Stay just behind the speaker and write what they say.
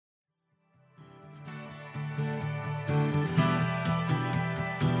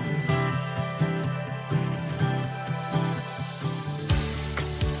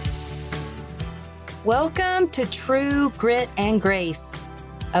Welcome to True Grit and Grace,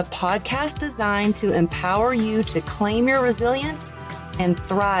 a podcast designed to empower you to claim your resilience and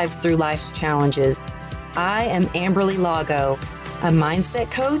thrive through life's challenges. I am Amberly Lago, a mindset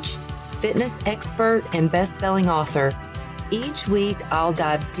coach, fitness expert, and best-selling author. Each week, I'll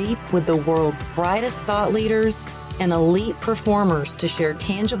dive deep with the world's brightest thought leaders and elite performers to share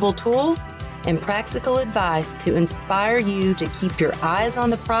tangible tools and practical advice to inspire you to keep your eyes on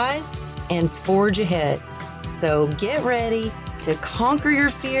the prize and forge ahead. So get ready to conquer your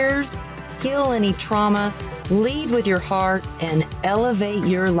fears, heal any trauma, lead with your heart, and elevate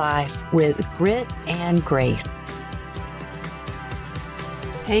your life with grit and grace.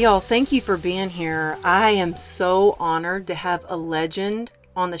 Hey y'all, thank you for being here. I am so honored to have a legend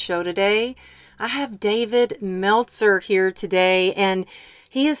on the show today. I have David Meltzer here today, and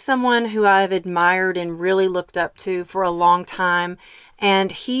he is someone who I've admired and really looked up to for a long time.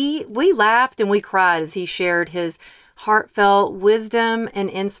 And we laughed and we cried as he shared his heartfelt wisdom and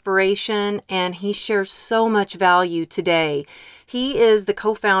inspiration, and he shares so much value today. He is the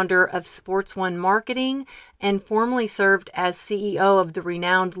co-founder of Sports One Marketing and formerly served as CEO of the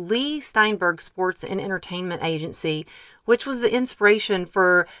renowned Lee Steinberg Sports and Entertainment Agency, which was the inspiration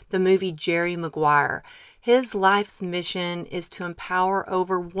for the movie Jerry Maguire. His life's mission is to empower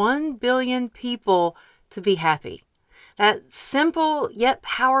over 1 billion people to be happy. That simple yet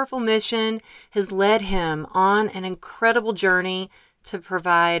powerful mission has led him on an incredible journey to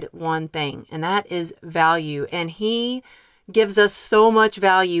provide one thing, and that is value. And he gives us so much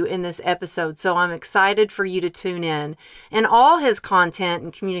value in this episode, so I'm excited for you to tune in. And all his content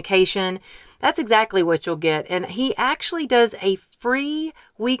and communication, that's exactly what you'll get. And he actually does a free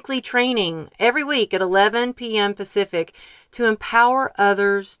weekly training every week at 11 p.m. Pacific to empower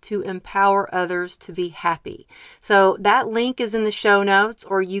others to be happy. So that link is in the show notes,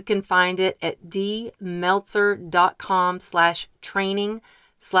 or you can find it at dmeltzer.com/training/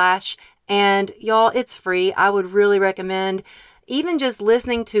 and y'all, it's free. I would really recommend even just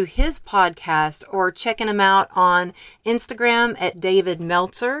listening to his podcast or checking him out on Instagram at David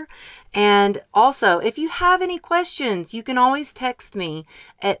Meltzer. And also, if you have any questions, you can always text me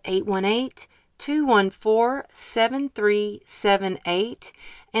at 818-214-7378.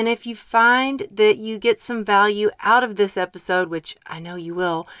 And if you find that you get some value out of this episode, which I know you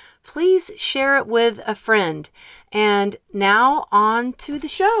will, please share it with a friend. And now on to the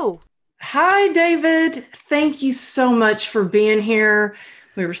show. Hi, David. Thank you so much for being here.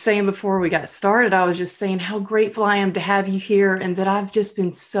 We were saying before we got started, I was just saying how grateful I am to have you here and that I've just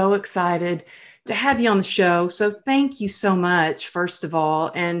been so excited to have you on the show. So thank you so much, first of all.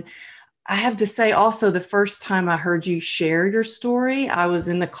 And I have to say also, the first time I heard you share your story, I was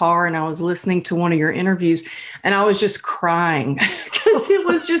in the car and I was listening to one of your interviews and I was just crying because it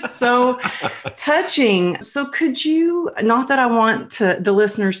was just so touching. So could you, not that I want the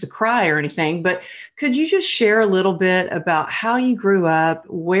listeners to cry or anything, but could you just share a little bit about how you grew up,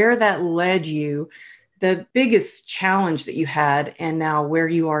 where that led you, the biggest challenge that you had, and now where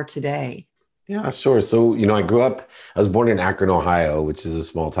you are today? Yeah, sure. So, I was born in Akron, Ohio, which is a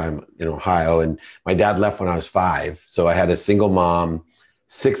small town in Ohio. And my dad left when I was 5. So I had a single mom,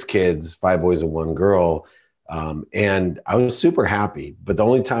 6 kids, 5 boys and 1 girl. And I was super happy. But the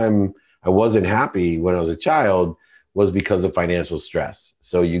only time I wasn't happy when I was a child was because of financial stress.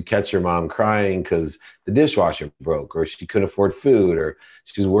 So you catch your mom crying because the dishwasher broke, or she couldn't afford food, or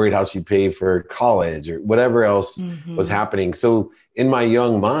she was worried how she'd pay for college, or whatever else was happening. So in my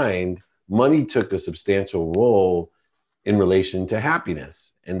young mind, money took a substantial role in relation to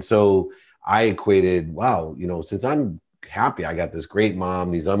happiness. And so I equated, wow, since I'm happy, I got this great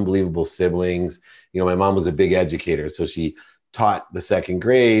mom, these unbelievable siblings. My mom was a big educator. So she taught the 2nd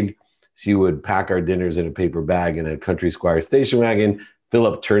grade. She would pack our dinners in a paper bag in a Country Squire station wagon, fill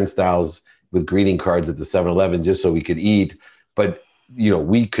up turnstiles with greeting cards at the 7-Eleven just so we could eat. But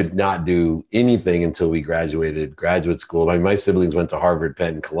we could not do anything until we graduated graduate school. My siblings went to Harvard,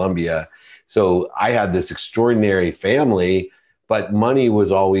 Penn, Columbia. So I had this extraordinary family, but money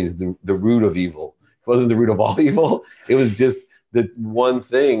was always the root of evil. It wasn't the root of all evil. It was just the one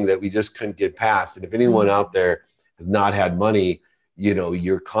thing that we just couldn't get past. And if anyone out there has not had money,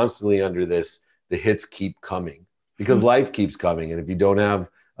 you're constantly under this, the hits keep coming because life keeps coming. And if you don't have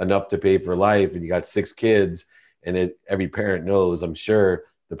enough to pay for life and you got 6 kids, and every parent knows, I'm sure,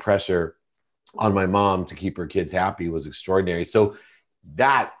 the pressure on my mom to keep her kids happy was extraordinary. So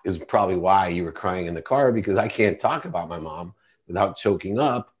that is probably why you were crying in the car, because I can't talk about my mom without choking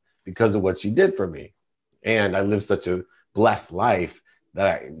up because of what she did for me. And I lived such a blessed life that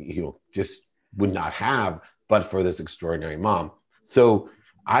I, just would not have, but for this extraordinary mom. So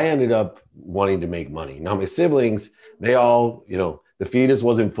I ended up wanting to make money. Now, my siblings, they all, the fetus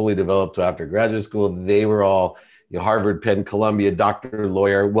wasn't fully developed till after graduate school. They were all, Harvard, Penn, Columbia, doctor,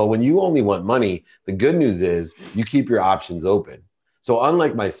 lawyer. Well, when you only want money, the good news is you keep your options open. So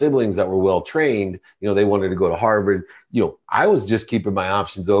unlike my siblings that were well trained, they wanted to go to Harvard. I was just keeping my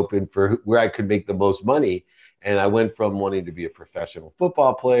options open for where I could make the most money. And I went from wanting to be a professional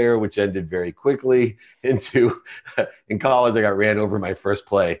football player, which ended very quickly, into in college, I got ran over my first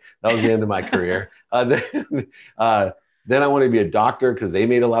play. That was the end of my career. Then I wanted to be a doctor because they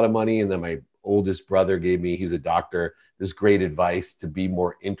made a lot of money. And then my oldest brother gave me, he was a doctor, this great advice to be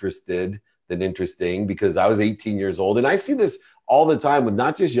more interested than interesting, because I was 18 years old. And I see this all the time with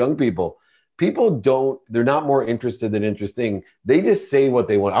not just young people. They're not more interested than interesting. They just say what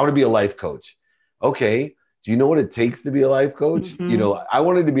they want. I want to be a life coach. Okay. Do you know what it takes to be a life coach? Mm-hmm. I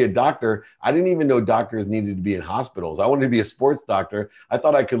wanted to be a doctor. I didn't even know doctors needed to be in hospitals. I wanted to be a sports doctor. I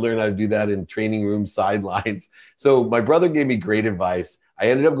thought I could learn how to do that in training rooms, sidelines. So my brother gave me great advice. I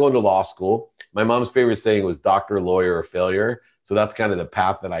ended up going to law school. My mom's favorite saying was doctor, lawyer, or failure. So that's kind of the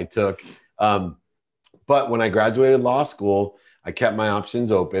path that I took. But when I graduated law school, I kept my options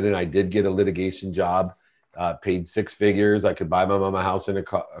open, and I did get a litigation job, paid six figures. I could buy my mom a house and a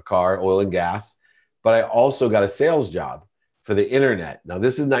car, oil and gas. But I also got a sales job for the internet. Now,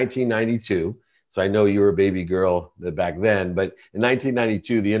 this is 1992. So I know you were a baby girl back then, but in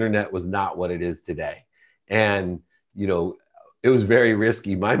 1992, the internet was not what it is today. And, it was very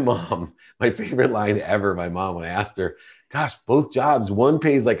risky. My mom, my favorite line ever, my mom, when I asked her, gosh, both jobs, one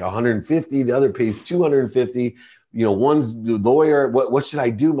pays like 150, the other pays 250. One's lawyer. What should I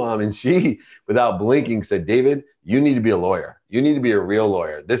do, Mom? And she, without blinking, said, David, you need to be a lawyer. You need to be a real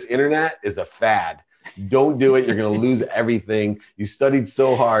lawyer. This internet is a fad. Don't do it. You're going to lose everything. You studied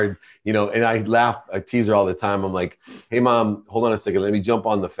so hard, and I laugh, I tease her all the time. I'm like, hey, Mom, hold on a second. Let me jump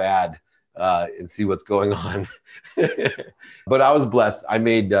on the fad and see what's going on. But I was blessed. I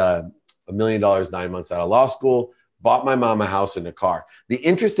made $1 million 9 months out of law school, bought my mom a house and a car. The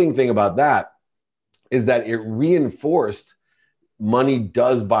interesting thing about that is that it reinforced money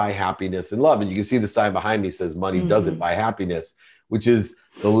does buy happiness and love. And you can see the sign behind me says money doesn't buy happiness, which is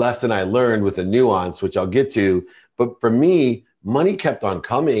the lesson I learned with a nuance, which I'll get to. But for me, money kept on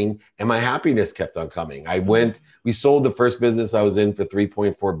coming and my happiness kept on coming. We sold the first business I was in for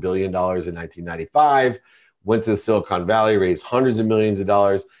 $3.4 billion in 1995, went to Silicon Valley, raised hundreds of millions of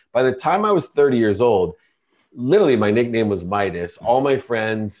dollars. By the time I was 30 years old, literally my nickname was Midas. All my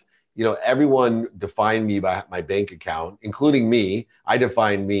friends, everyone defined me by my bank account, including me. I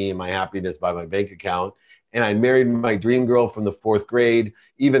defined me and my happiness by my bank account. And I married my dream girl from the fourth grade.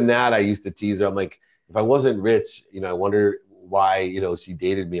 Even that, I used to tease her. I'm like, if I wasn't rich, I wonder why, she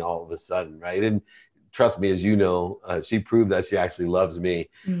dated me all of a sudden, right? And trust me, as you know, she proved that she actually loves me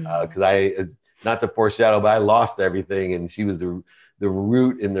because not to foreshadow, but I lost everything. And she was the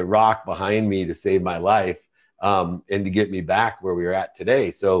root and the rock behind me to save my life and to get me back where we were at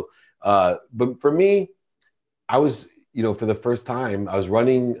today. So, but for me, I was, for the first time, I was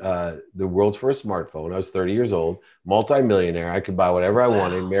running the world's first smartphone. I was 30 years old, multimillionaire. I could buy whatever I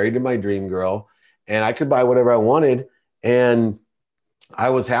wanted, married to my dream girl, and I could buy whatever I wanted. And I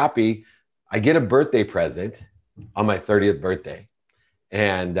was happy. I get a birthday present on my 30th birthday.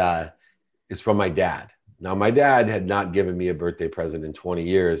 And it's from my dad. Now, my dad had not given me a birthday present in 20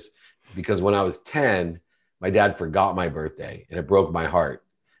 years because when I was 10, my dad forgot my birthday and it broke my heart.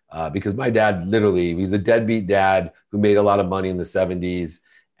 Because my dad he was a deadbeat dad who made a lot of money in the 70s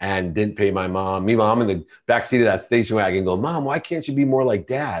and didn't pay my mom. Meanwhile, I'm in the backseat of that station wagon going, Mom, why can't you be more like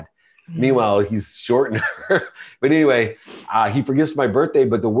Dad? Meanwhile, he's shorting her. But anyway, he forgets my birthday.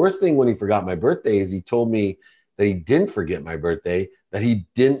 But the worst thing when he forgot my birthday is he told me that he didn't forget my birthday, that he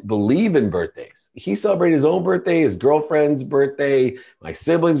didn't believe in birthdays. He celebrated his own birthday, his girlfriend's birthday, my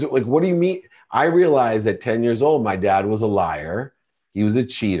siblings. Like, what do you mean? I realized at 10 years old, my dad was a liar. He was a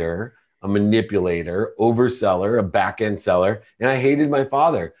cheater, a manipulator, overseller, a back-end seller, and I hated my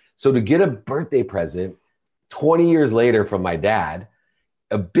father. So to get a birthday present 20 years later from my dad,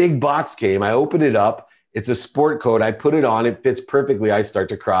 a big box came. I opened it up. It's a sport coat. I put it on. It fits perfectly. I start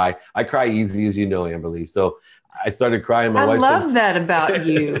to cry. I cry easy, as you know, Amberly. So I started crying. I love that about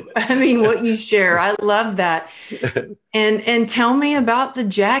you. I mean, what you share, I love that. And tell me about the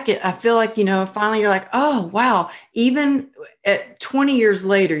jacket. I feel like, finally you're like, oh, wow. Even at 20 years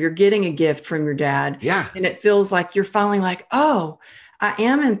later, you're getting a gift from your dad. Yeah. And it feels like you're finally like, oh, I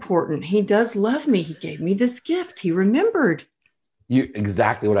am important. He does love me. He gave me this gift. He remembered.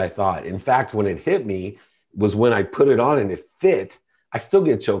 Exactly what I thought. In fact, when it hit me was when I put it on and it fit, I still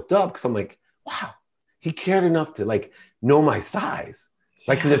get choked up because I'm like, wow. He cared enough to know my size.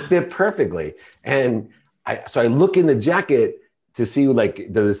 right? Because it Yeah. fit perfectly. And so I look in the jacket to see,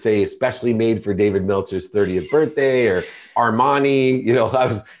 like, does it say especially made for David Meltzer's 30th birthday or Armani? You know, I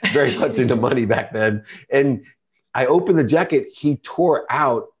was very much into money back then. And I opened the jacket. He tore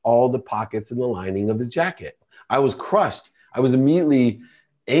out all the pockets in the lining of the jacket. I was crushed. I was immediately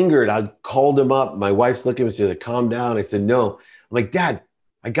angered. I called him up. My wife's looking at me. She said, calm down. I said, no. I'm like, Dad,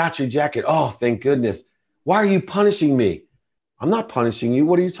 I got your jacket. Oh, thank goodness. Why are you punishing me? I'm not punishing you.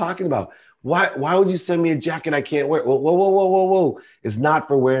 What are you talking about? Why would you send me a jacket I can't wear? Whoa, whoa, whoa, whoa, whoa, whoa. It's not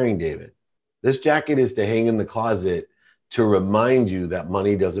for wearing, David. This jacket is to hang in the closet to remind you that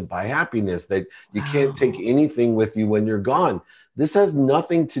money doesn't buy happiness, that you can't take Wow. anything with you when you're gone. This has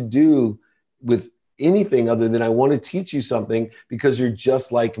nothing to do with anything other than I want to teach you something because you're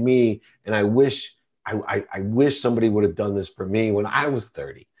just like me. And I wish somebody would have done this for me when I was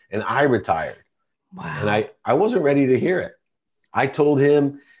 30 and I retired. And Wow. I wasn't ready to hear it. I told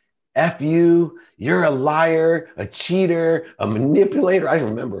him, F you, you're a liar, a cheater, a manipulator. I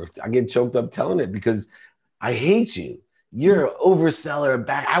remember I get choked up telling it because I hate you. You're an overseller, a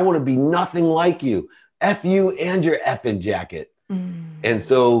back. I want to be nothing like you. F you and your effing jacket. And Mm.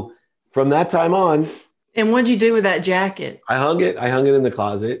 so from that time on, And what'd you do with that jacket? I hung it. I hung it in the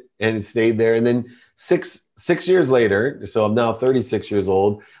closet and it stayed there. And then six years later, so I'm now 36 years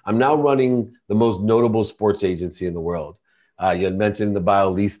old. I'm now running the most notable sports agency in the world. You had mentioned the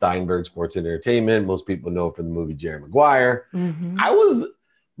bio Lee Steinberg Sports and Entertainment. Most people know from the movie Jerry Maguire. Mm-hmm. I was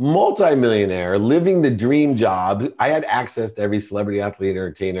multimillionaire, living the dream job. I had access to every celebrity, athlete,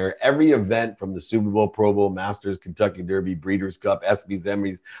 entertainer, every event from the Super Bowl, Pro Bowl, Masters, Kentucky Derby, Breeders' Cup, ESPYs,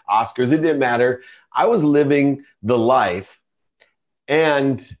 Emmys, Oscars. It didn't matter. I was living the life.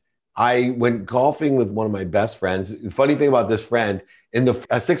 And I went golfing with one of my best friends. The funny thing about this friend, in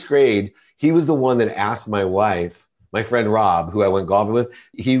the sixth grade, he was the one that asked my wife, my friend Rob, who I went golfing with,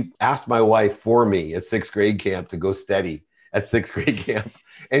 he asked my wife for me at sixth grade camp to go steady at sixth grade camp.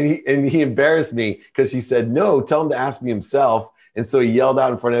 And he embarrassed me because he said, no, tell him to ask me himself. And so he yelled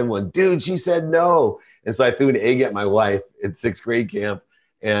out in front of everyone, dude, she said no. And so I threw an egg at my wife at sixth grade camp.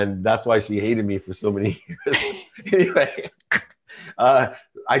 And that's why she hated me for so many years. Anyway,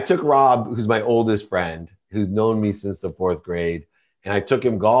 I took Rob, who's my oldest friend, who's known me since the fourth grade, and I took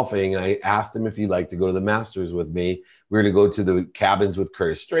him golfing, and I asked him if he'd like to go to the Masters with me. We were to go to the cabins with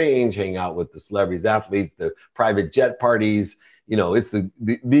Curtis Strange, hang out with the celebrities, athletes, the private jet parties. You know, it's the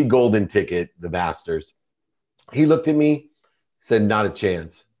golden ticket, the Masters. He looked at me, said, not a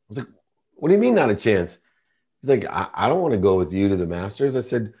chance. I was like, what do you mean not a chance? He's like, I don't want to go with you to the Masters. I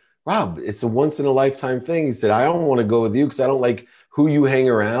said, Rob, it's a once in a lifetime thing. He said, I don't want to go with you because I don't like who you hang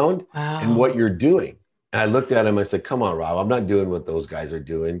around and Wow. what you're doing. And I looked at him. I said, come on, Rob, I'm not doing what those guys are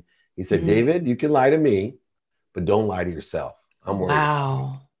doing. He said, Mm. David, you can lie to me, but don't lie to yourself. I'm worried about you.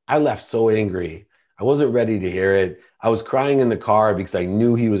 Wow. I left so angry. I wasn't ready to hear it. I was crying in the car because I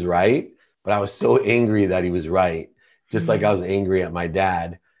knew he was right, but I was so angry that he was right, just like I Mm. was angry at my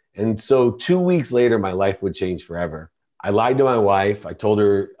dad. And so 2 weeks later, my life would change forever. I lied to my wife. I told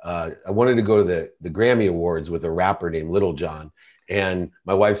her I wanted to go to the Grammy Awards with a rapper named Little John. And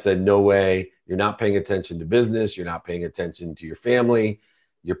my wife said, no way. You're not paying attention to business. You're not paying attention to your family.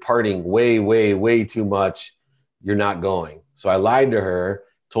 You're partying way, way, way too much. You're not going. So I lied to her,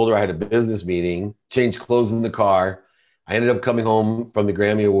 told her I had a business meeting, changed clothes in the car. I ended up coming home from the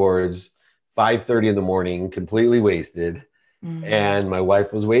Grammy Awards 5:30 in the morning, completely wasted. Mm. And my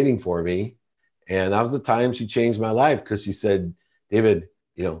wife was waiting for me. And that was the time she changed my life because she said, David,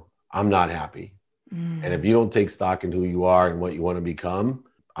 I'm not happy. And if Mm. you don't take stock in who you are and what you want to become,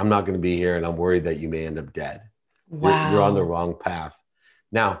 I'm not going to be here. And I'm worried that you may end up dead. You're on the Wow. wrong path.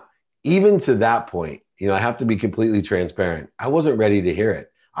 Now, even to that point, I have to be completely transparent. I wasn't ready to hear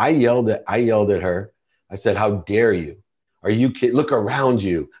it. I yelled at her. I said, how dare you? Are you kidding? Look around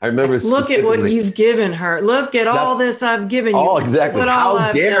you. I remember Look at what specifically, you've given her. Look at all that's this I've given you. all Look exactly. what all How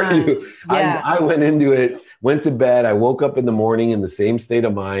I've dare done. you? Yeah. I went into it, went to bed. I woke up in the morning in the same state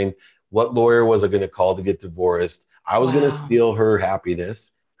of mind. What lawyer was I going to call to get divorced? I was going to Wow. steal her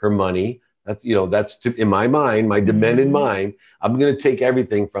happiness, her money. In my mind, my demented Mm-hmm. mind. I'm going to take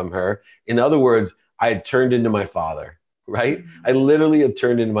everything from her. In other words, I had turned into my father, right? I literally had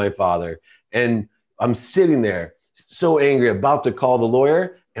turned into my father. And I'm sitting there so angry, about to call the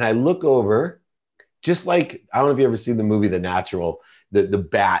lawyer. And I look over, just like, I don't know if you ever seen the movie The Natural, the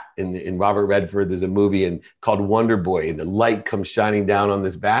bat in Robert Redford. There's a movie called Wonder Boy, and the light comes shining down on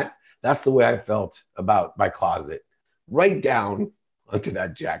this bat. That's the way I felt about my closet, right down onto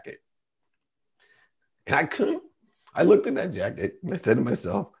that jacket. And I looked at that jacket and I said to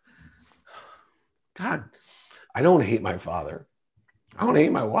myself, God, I don't hate my father. I don't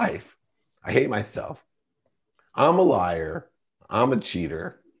hate my wife. I hate myself. I'm a liar. I'm a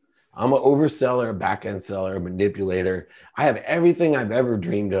cheater. I'm an overseller, a back end seller, a manipulator. I have everything I've ever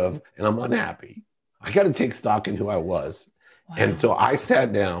dreamed of, and I'm unhappy. I got to take stock in who I was. And Wow. so I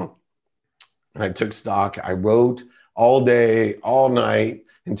sat down and I took stock. I wrote all day, all night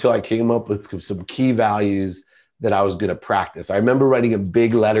until I came up with some key values that I was going to practice. I remember writing in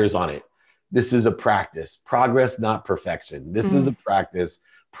big letters on it. This is a practice, progress, not perfection. This is Mm, a practice,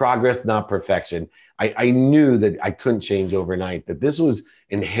 progress, not perfection. I knew that I couldn't change overnight, that this was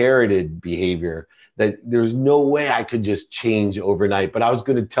inherited behavior, that there's no way I could just change overnight. But I was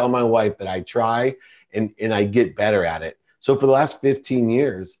going to tell my wife that I try and I get better at it. So for the last 15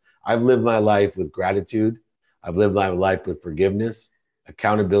 years, I've lived my life with gratitude. I've lived my life with forgiveness,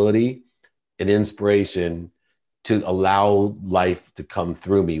 accountability, and inspiration to allow life to come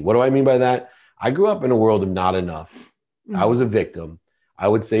through me. What do I mean by that? I grew up in a world of not enough. I mm, was a victim. I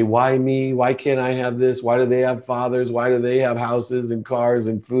would say, why me? Why can't I have this? Why do they have fathers? Why do they have houses and cars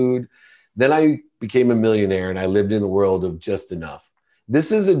and food? Then I became a millionaire and I lived in the world of just enough.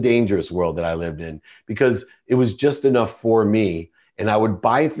 This is a dangerous world that I lived in because it was just enough for me. And I would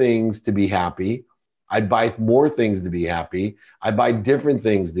buy things to be happy. I'd buy more things to be happy. I'd buy different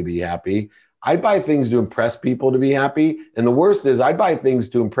things to be happy. I'd buy things to impress people to be happy. And the worst is I'd buy things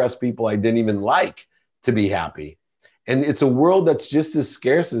to impress people I didn't even like to be happy. And it's a world that's just as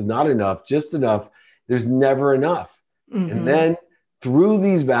scarce as not enough, just enough. There's never enough. And mm-hmm. then through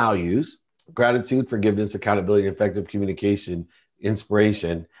these values, gratitude, forgiveness, accountability, effective communication,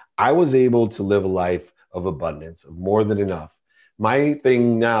 inspiration, I was able to live a life of abundance, of more than enough. My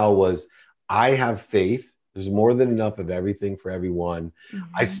thing now was I have faith. There's more than enough of everything for everyone. I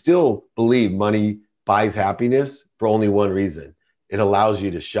Mm-hmm. still believe money buys happiness for only one reason. It allows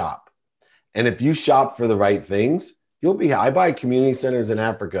you to shop. And if you shop for the right things, you'll be. I buy community centers in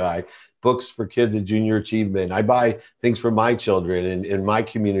Africa. I books for kids at junior achievement. I buy things for my children in my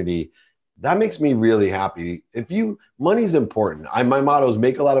community. That makes me really happy. If you money's important. My motto is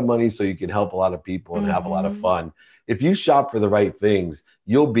make a lot of money so you can help a lot of people and have a lot of Mm-hmm. fun. If you shop for the right things,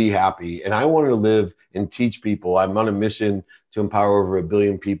 you'll be happy. And I want to live and teach people. I'm on a mission to empower over 1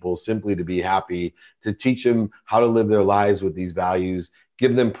 billion people simply to be happy, to teach them how to live their lives with these values,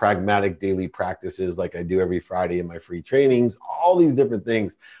 give them pragmatic daily practices like I do every Friday in my free trainings, all these different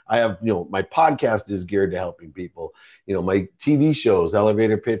things. I have, my podcast is geared to helping people. My TV shows,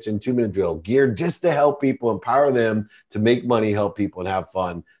 Elevator Pitch and 2 Minute Drill, geared just to help people, empower them to make money, help people, and have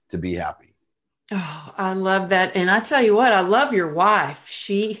fun, to be happy. Oh, I love that. And I tell you what, I love your wife.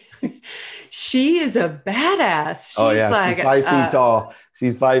 She is a badass. Oh She's yeah, she's like, 5 feet tall.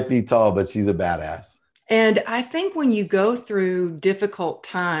 She's 5 feet tall, but she's a badass. and I think when you go through difficult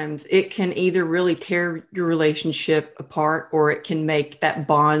times, it can either really tear your relationship apart or it can make that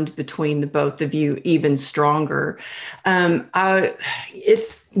bond between the both of you even stronger.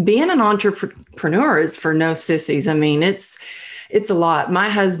 It's being an entrepreneur is for no sissies. I mean, it's a lot. My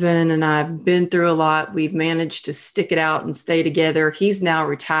husband and I have been through a lot. We've managed to stick it out and stay together. He's now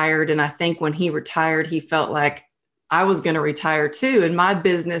retired. And I think when he retired, he felt like I was going to retire too. And my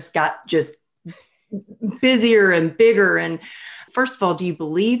business got just busier and bigger. And first of all, do you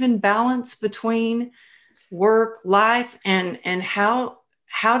believe in balance between work, life, and how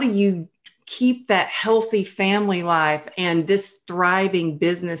do you keep that healthy family life and this thriving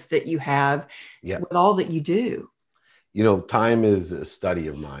business that you have Yeah. with all that you do? Time is a study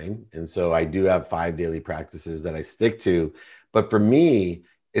of mine. And so I do have 5 daily practices that I stick to. But for me,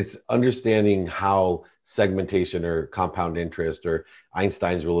 it's understanding how segmentation or compound interest or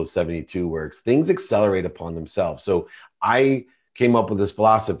Einstein's rule of 72 works. Things accelerate upon themselves. So I came up with this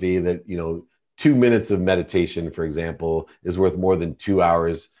philosophy that, 2 minutes of meditation, for example, is worth more than 2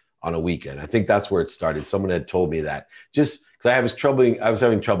 hours on a weekend. I think that's where it started. Someone had told me that just because I was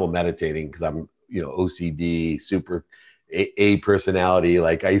having trouble meditating because I'm, OCD, super A personality.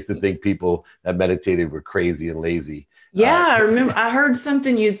 Like I used to think people that meditated were crazy and lazy. Yeah, I remember I heard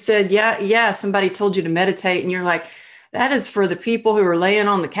something you'd said, yeah, somebody told you to meditate, and you're like, that is for the people who are laying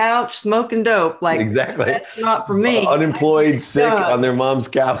on the couch smoking dope. Like, Exactly. that's not for me. I get Unemployed, it sick on done. their mom's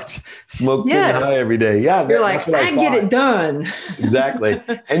couch, smoke getting high Yes. every day. Yeah, You're that's like, what I I get thought. it done. Exactly.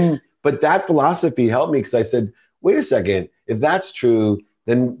 But that philosophy helped me because I said, wait a second, if that's true,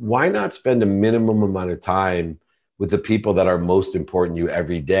 then why not spend a minimum amount of time with the people that are most important to you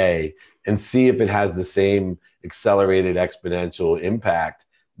every day and see if it has the same accelerated exponential impact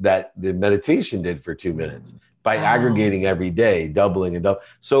that the meditation did for 2 minutes by Oh, aggregating every day, doubling and double.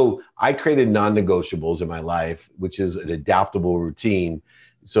 So I created non-negotiables in my life, which is an adaptable routine.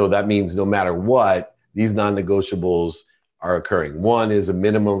 So that means no matter what, these non-negotiables are occurring. One is a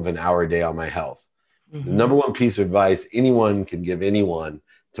minimum of an hour a day on my health. The Mm-hmm. number one piece of advice anyone can give anyone,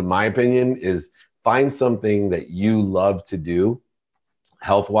 to my opinion, is find something that you love to do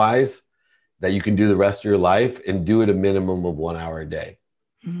health wise that you can do the rest of your life, and do it a minimum of 1 hour a day.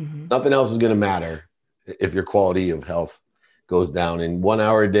 Mm-hmm. Nothing else is going to matter if your quality of health goes down. In 1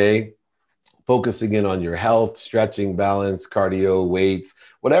 hour a day, focusing in on your health, stretching, balance, cardio, weights,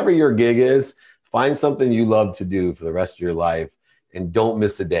 whatever your gig is, find something you love to do for the rest of your life, and don't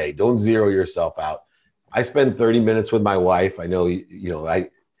miss a day. Don't zero yourself out. I spend 30 minutes with my wife. I know,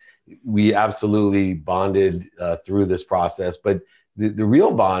 we absolutely bonded through this process, but the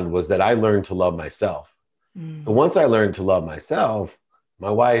real bond was that I learned to love myself. Mm-hmm. And once I learned to love myself, my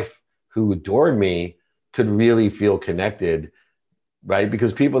wife, who adored me, could really feel connected, right?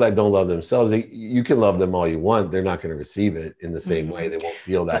 Because people that don't love themselves, you can love them all you want. They're not going to receive it in the same way. They won't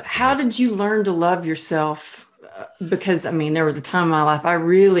feel But that how connection. did you learn to love yourself? Because I mean, there was a time in my life I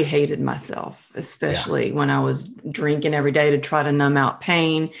really hated myself, Yeah. especially when I was drinking every day to try to numb out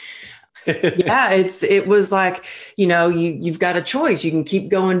pain. Yeah, it was like, you've got a choice. You can keep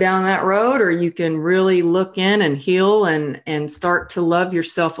going down that road, or you can really look in and heal and start to love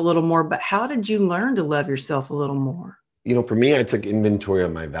yourself a little more. But how did you learn to love yourself a little more? For me, I took inventory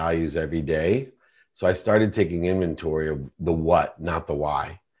of my values every day. So I started taking inventory of the what, not the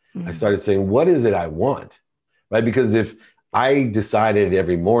why. I Mm-hmm. started saying, what is it I want? Right? Because if I decided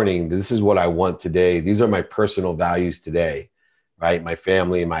every morning, this is what I want today, these are my personal values today, right? My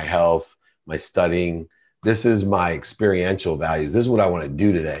family, my health, my studying. This is my experiential values. This is what I want to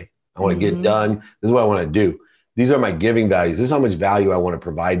do today. I want to get Mm-hmm. done. This is what I want to do. These are my giving values. This is how much value I want to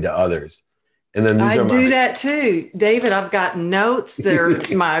provide to others. And then these I are do my, that too, David. I've got notes that are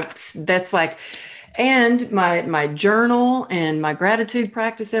that's like, and my journal and my gratitude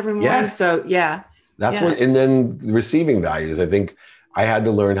practice every morning. yeah, So yeah, that's yeah. what, and then receiving values. I think I had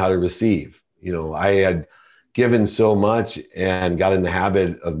to learn how to receive. I had given so much and got in the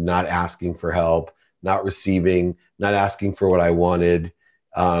habit of not asking for help, not receiving, not asking for what I wanted.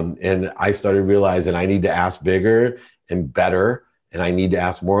 And I started realizing I need to ask bigger and better, and I need to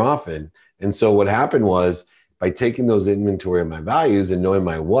ask more often. And so what happened was, by taking those inventory of my values and knowing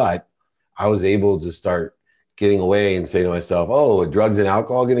my what, I was able to start getting away and say to myself, oh, are drugs and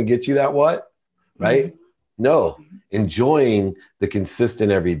alcohol going to get you that what? Right? Mm-hmm. No, enjoying the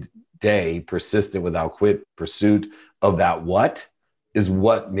consistent every day, persistent without quit pursuit of that what is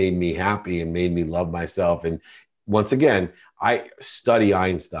what made me happy and made me love myself. And once again, I study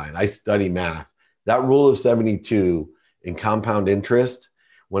Einstein, I study math. That rule of 72 in compound interest,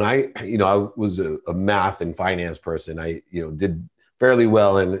 when I was a math and finance person, I did fairly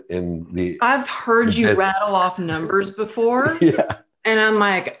well in I've the heard you business. rattle off numbers before, Yeah, and I'm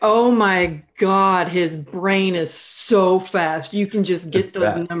like, oh my God, his brain is so fast. You can just get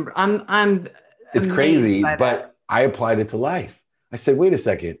those that numbers. I'm it's amazed crazy, by that. but I applied it to life. I said, wait a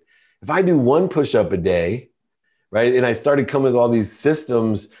second, if I do one push-up a day, right? And I started coming with all these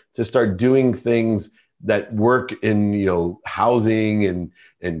systems to start doing things that work in, housing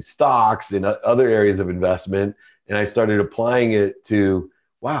and stocks and other areas of investment. And I started applying it to,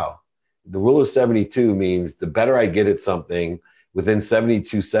 wow, the rule of 72 means the better I get at something within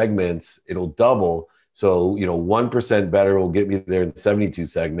 72 segments, it'll double. So, 1% better will get me there in 72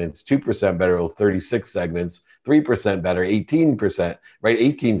 segments, 2% better will 36 segments, 3% better, 18%, right?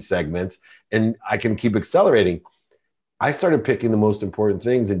 18 segments. And I can keep accelerating. I started picking the most important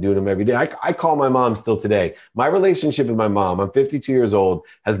things and doing them every day. I call my mom still today. My relationship with my mom, I'm 52 years old,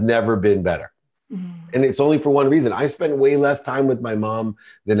 has never been better. And it's only for one reason. I spend way less time with my mom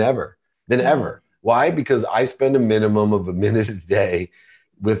than ever. Why? Because I spend a minimum of a minute a day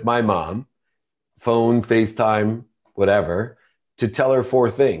with my mom, phone, FaceTime, whatever, to tell her four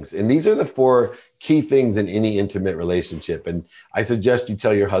things. And these are the four key things in any intimate relationship. And I suggest you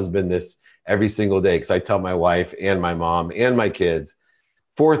tell your husband this every single day, because I tell my wife and my mom and my kids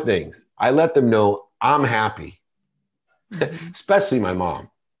four things. I let them know I'm happy, Mm-hmm. especially my mom,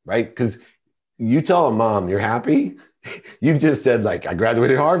 right? Because you tell a mom you're happy, you've just said, like, I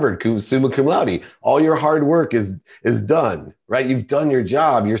graduated Harvard, summa cum laude. All your hard work is done, right? You've done your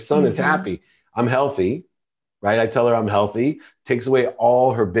job. Your son is Mm-hmm. happy. I'm healthy, right? I tell her I'm healthy. Takes away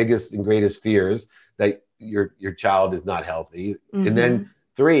all her biggest and greatest fears that your child is not healthy. And Mm-hmm. then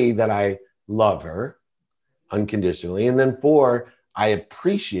three, that I love her unconditionally. And then four, I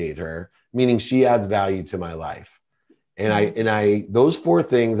appreciate her, meaning she adds value to my life. And I those four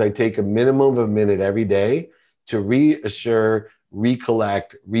things, I take a minimum of a minute every day to reassure,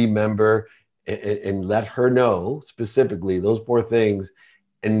 recollect, remember, and let her know specifically those four things.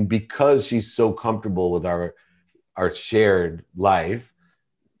 And because she's so comfortable with our our shared life,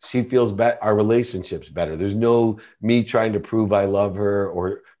 she feels our relationship's better. There's no me trying to prove I love her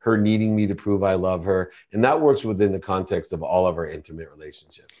or her needing me to prove I love her. And that works within the context of all of our intimate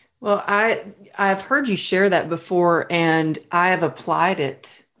relationships. Well, I've heard you share that before, and I have applied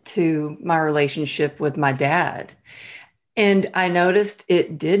it to my relationship with my dad. And I noticed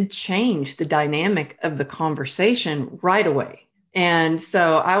it did change the dynamic of the conversation right away. And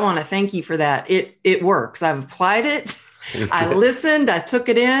so I want to thank you for that. It works. I've applied it. I listened, I took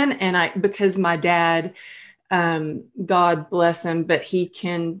it in, and because my dad, God bless him, but he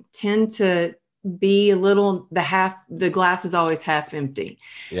can tend to be a little, the glass is always half empty.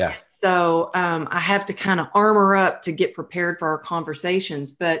 Yeah. So I have to kind of armor up to get prepared for our conversations.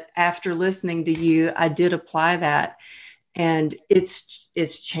 But after listening to you, I did apply that, and it's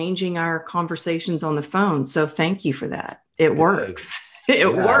changing our conversations on the phone. So thank you for that. It works.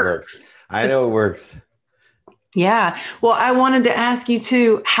 It works. I know it works. Yeah. Well, I wanted to ask you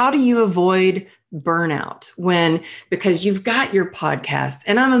too, how do you avoid burnout because you've got your podcast,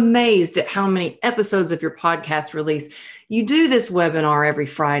 and I'm amazed at how many episodes of your podcast release. You do this webinar every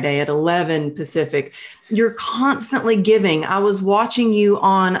Friday at 11 Pacific. You're constantly giving. I was watching you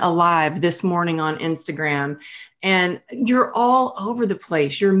on a live this morning on Instagram, and you're all over the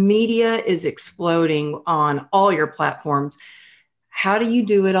place. Your media is exploding on all your platforms. How do you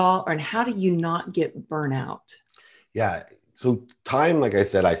do it all? And how do you not get burnout? Yeah. So time, like I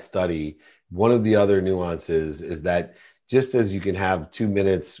said, I study. One of the other nuances is that just as you can have 2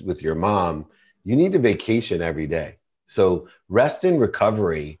 minutes with your mom, you need a vacation every day. So rest and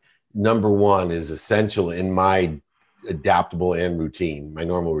recovery, number one, is essential in my adaptable and routine, my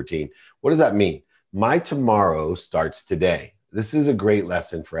normal routine. What does that mean? My tomorrow starts today. This is a great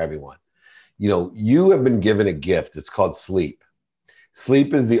lesson for everyone. You have been given a gift. It's called sleep.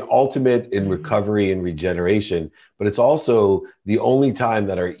 Sleep is the ultimate in recovery and regeneration, but it's also the only time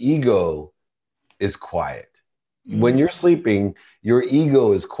that our ego is quiet. When you're sleeping, your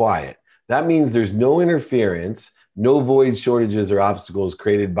ego is quiet. That means there's no interference, no voids, shortages, or obstacles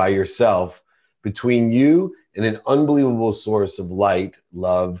created by yourself between you and an unbelievable source of light,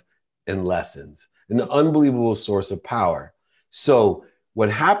 love, and lessons, an unbelievable source of power. So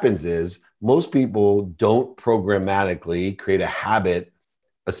what happens is most people don't programmatically create a habit,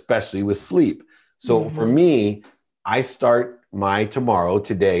 especially with sleep. So for me, I start my tomorrow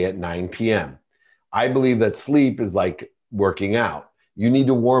today at 9 p.m. I believe that sleep is like working out. You need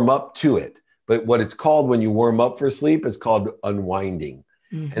to warm up to it. But what it's called when you warm up for sleep is called unwinding.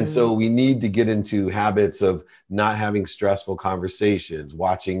 And so we need to get into habits of not having stressful conversations,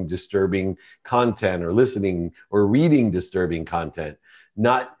 watching disturbing content, or listening or reading disturbing content,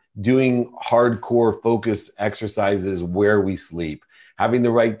 not doing hardcore focus exercises where we sleep, having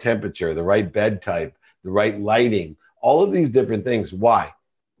the right temperature, the right bed type, the right lighting, all of these different things. Why?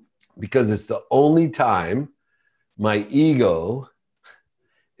 Because it's the only time my ego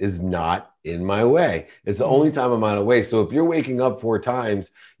is not in my way. It's the only time I'm out of way. So if you're waking up 4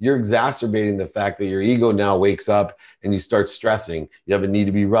 times, you're exacerbating the fact that your ego now wakes up and you start stressing. You have a need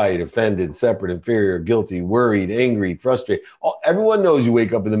to be right, offended, separate, inferior, guilty, worried, angry, frustrated. Everyone knows you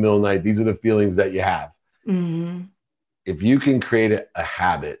wake up in the middle of the night. These are the feelings that you have. If you can create a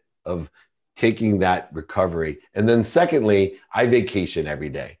habit of taking that recovery. And then secondly, I vacation every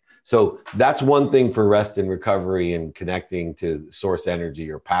day. So that's one thing for rest and recovery and connecting to source energy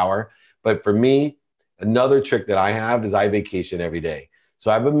or power. But for me, another trick that I have is I vacation every day. So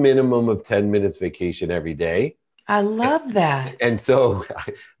I have a minimum of 10 minutes vacation every day. I love that. And so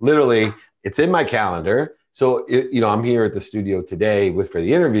literally it's in my calendar. So, I'm here at the studio today for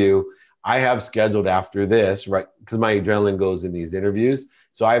the interview. I have scheduled after this, right? Because my adrenaline goes in these interviews.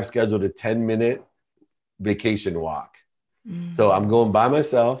 So I have scheduled a 10-minute vacation walk. So I'm going by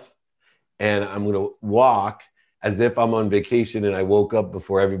myself and I'm going to walk as if I'm on vacation and I woke up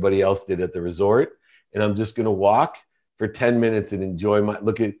before everybody else did at the resort. And I'm just going to walk for 10 minutes and enjoy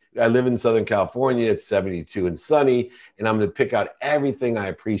I live in Southern California. It's 72 and sunny. And I'm going to pick out everything I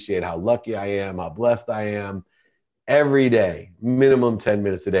appreciate, how lucky I am, how blessed I am. Every day, minimum 10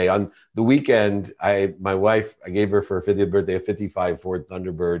 minutes a day. On the weekend, my wife, I gave her for her 50th birthday a 55 Ford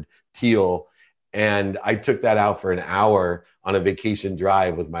Thunderbird teal. And I took that out for an hour on a vacation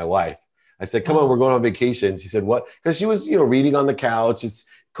drive with my wife. I said, come on, we're going on vacation. She said, what? Because she was, reading on the couch. It's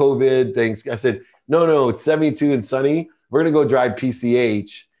COVID things. I said, no, it's 72 and sunny. We're going to go drive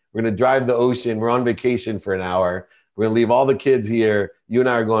PCH. We're going to drive the ocean. We're on vacation for an hour. We're going to leave all the kids here. You and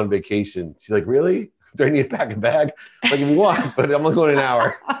I are going on vacation. She's like, really? Do I need to pack a bag? Like, if you want, but I'm only going an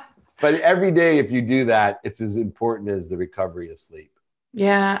hour. But every day, if you do that, it's as important as the recovery of sleep.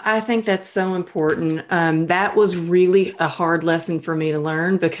 Yeah, I think that's so important. That was really a hard lesson for me to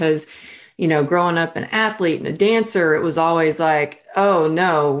learn because, growing up an athlete and a dancer, it was always like, oh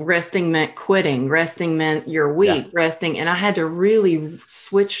no, resting meant quitting, resting meant you're Yeah. weak, resting. And I had to really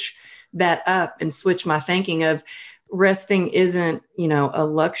switch that up and switch my thinking of resting isn't, a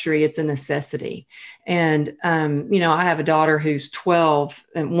luxury, it's a necessity. And, I have a daughter who's 12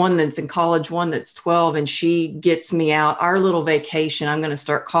 and one that's in college, one that's 12, and she gets me out. Our little vacation, I'm going to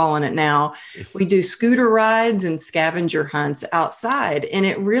start calling it now. We do scooter rides and scavenger hunts outside, and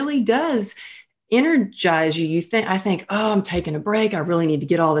it really does energize you. I think, oh, I'm taking a break. I really need to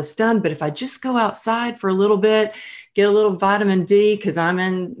get all this done. But if I just go outside for a little bit, get a little vitamin D, because I'm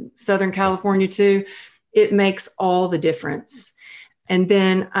in Southern California too, it makes all the difference. And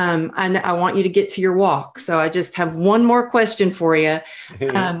then I want you to get to your walk. So I just have one more question for you.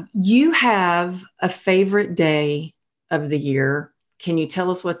 You have a favorite day of the year. Can you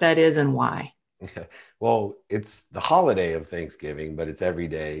tell us what that is and why? Well, it's the holiday of Thanksgiving, but it's every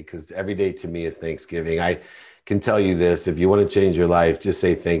day because every day to me is Thanksgiving. I can tell you this, if you want to change your life, just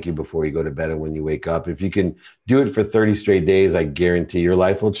say thank you before you go to bed and when you wake up. If you can do it for 30 straight days, I guarantee your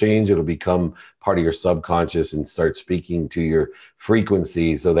life will change. It'll become part of your subconscious and start speaking to your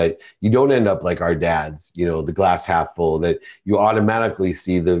frequency so that you don't end up like our dads, the glass half full, that you automatically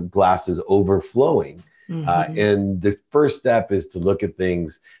see the glass is overflowing. And the first step is to look at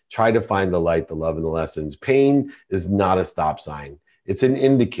things, try to find the light, the love, and the lessons. Pain is not a stop sign. It's an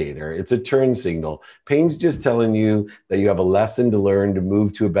indicator. It's a turn signal. Pain's just telling you that you have a lesson to learn to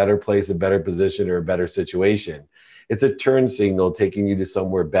move to a better place, a better position, or a better situation. It's a turn signal taking you to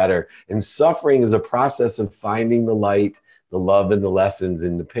somewhere better. And suffering is a process of finding the light, the love, and the lessons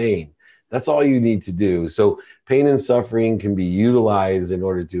in the pain. That's all you need to do. So pain and suffering can be utilized in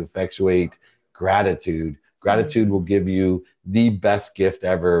order to effectuate gratitude. Gratitude will give you the best gift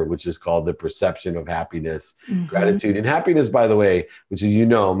ever, which is called the perception of happiness. Gratitude and happiness, by the way, which is,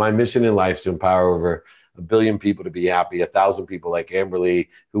 my mission in life is to empower over 1 billion people to be happy, 1,000 people like Amberly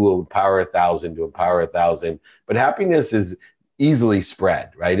who will empower 1,000 to empower 1,000. But happiness is easily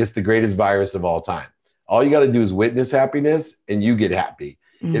spread, right? It's the greatest virus of all time. All you got to do is witness happiness and you get happy.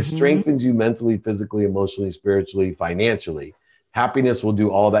 It strengthens you mentally, physically, emotionally, spiritually, financially. Happiness will do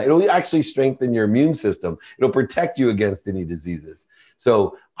all that. It'll actually strengthen your immune system. It'll protect you against any diseases.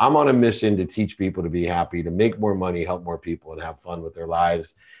 So I'm on a mission to teach people to be happy, to make more money, help more people, and have fun with their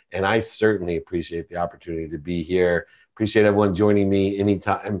lives. And I certainly appreciate the opportunity to be here. Appreciate everyone joining me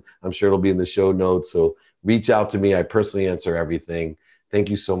anytime. I'm sure it'll be in the show notes. So reach out to me. I personally answer everything. Thank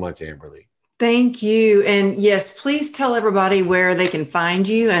you so much, Amberly. Thank you. And yes, please tell everybody where they can find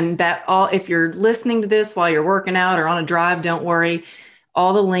you. And that all, if you're listening to this while you're working out or on a drive, don't worry.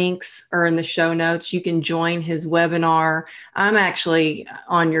 All the links are in the show notes. You can join his webinar. I'm actually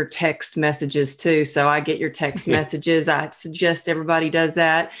on your text messages too. So I get your text messages. I suggest everybody does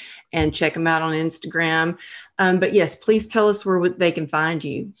that and check them out on Instagram. But yes, please tell us where they can find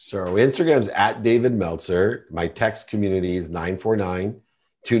you. Sure. Instagram's at David Meltzer. My text community is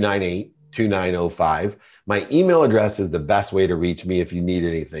 949-298-2905. My email address is the best way to reach me if you need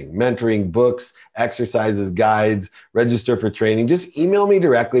anything. Mentoring, books, exercises, guides, register for training. Just email me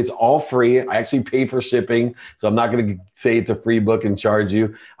directly. It's all free. I actually pay for shipping. So I'm not going to say it's a free book and charge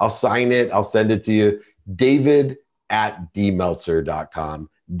you. I'll sign it. I'll send it to you. David@dmeltzer.com.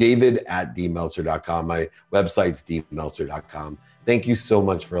 David@dmeltzer.com. My website's dmeltzer.com. Thank you so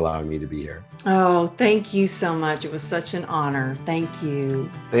much for allowing me to be here. Oh, thank you so much. It was such an honor. Thank you.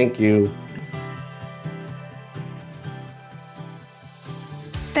 Thank you.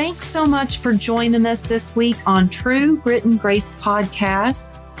 Thanks so much for joining us this week on True Grit and Grace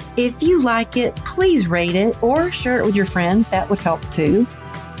podcast. If you like it, please rate it or share it with your friends. That would help too.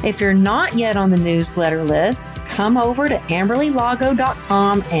 If you're not yet on the newsletter list, come over to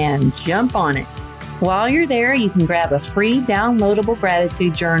amberlylago.com and jump on it. While you're there, you can grab a free downloadable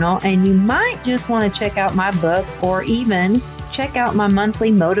gratitude journal, and you might just want to check out my book or even check out my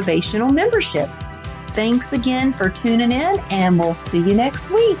monthly motivational membership. Thanks again for tuning in, and we'll see you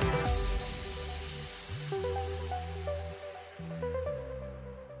next week.